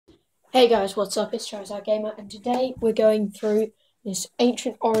Hey guys, what's up? It's Charizard Gamer, and today we're going through this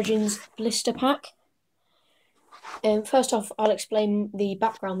Ancient Origins blister pack. First off, I'll explain the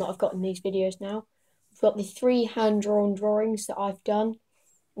background that I've got in these videos now. We've got the 3 hand-drawn drawings that I've done,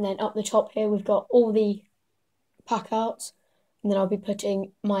 and then up the top here we've got all the pack arts, and then I'll be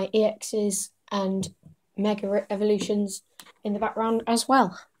putting my EXs and Mega Evolutions in the background as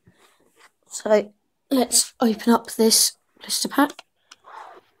well. So let's open up this blister pack.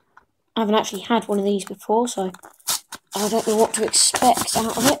 I haven't actually had one of these before, so I don't know what to expect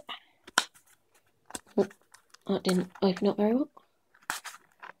out of it. Oh, that didn't open up very well.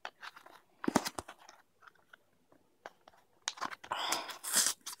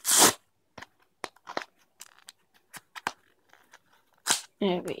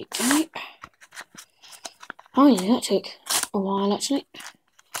 There we go. Finally, that took a while actually.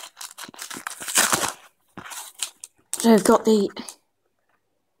 So we've got the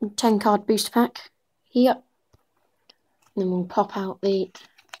 10 card booster pack here. And then we'll pop out the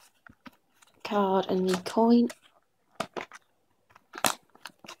card and the coin.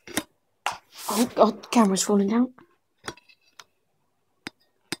 Oh god, the camera's falling down.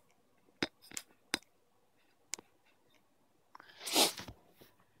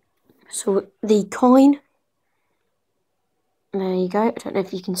 So the coin, there you go. I don't know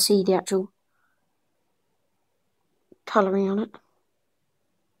if you can see the actual colouring on it.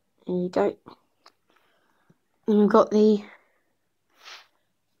 There you go. And we've got the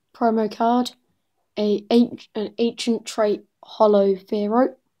promo card, an ancient trait hollow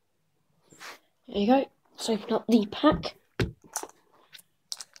Pharaoh. There you go. Let's open up the pack.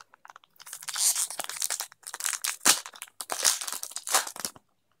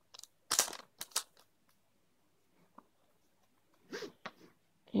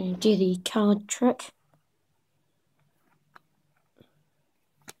 And do the card trick.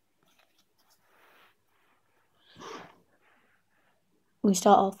 We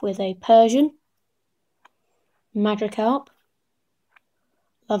start off with a Persian, Magikarp,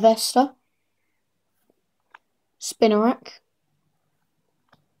 Lavesta, Spinarak,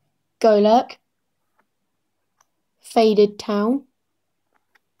 Golurk, Faded Town,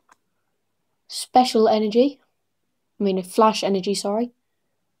 Flash Energy, sorry,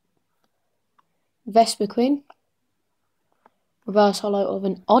 Vespiquen, Reverse Hollow of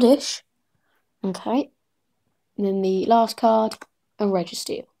an Oddish, okay, and then the last card, a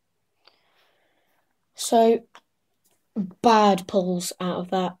Registeel. So, bad pulls out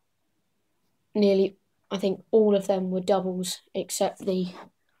of that. Nearly, I think all of them were doubles except the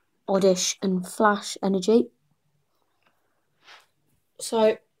Oddish and Flash Energy.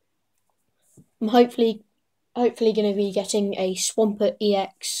 So, I'm hopefully going to be getting a Swampert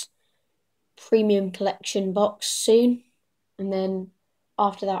EX Premium Collection box soon. And then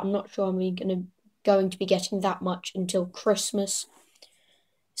after that, I'm not sure I'm going to be getting that much until Christmas.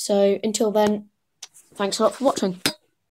 So until then, thanks a lot for watching.